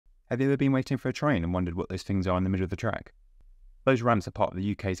Have you ever been waiting for a train and wondered what those things are in the middle of the track? Those ramps are part of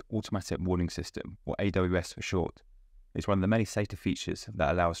the UK's Automatic Warning System, or AWS for short. It's one of the many safety features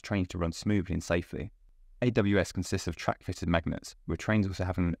that allows trains to run smoothly and safely. AWS consists of track-fitted magnets, with trains also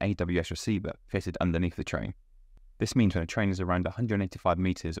having an AWS receiver fitted underneath the train. This means when a train is around 185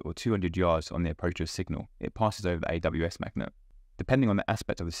 metres or 200 yards on the approach of a signal, it passes over the AWS magnet. Depending on the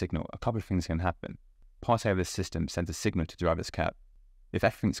aspect of the signal, a couple of things can happen. Part A of this system sends a signal to the driver's cab. If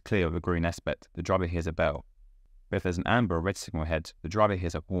everything's clear of a green aspect, the driver hears a bell. But if there's an amber or red signal ahead, the driver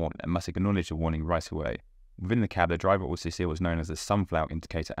hears a horn and must acknowledge the warning right away. Within the cab, the driver also sees what's known as the sunflower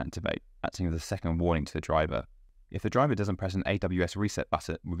indicator activate, acting as a second warning to the driver. If the driver doesn't press an AWS reset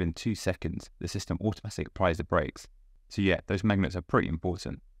button within 2 seconds, the system automatically applies the brakes. So yeah, those magnets are pretty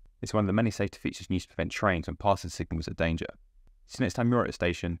important. It's one of the many safety features used to prevent trains when passing signals of danger. So next time you're at a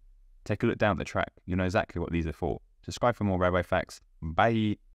station, take a look down at the track. You'll know exactly what these are for. Subscribe for more railway facts. Bye!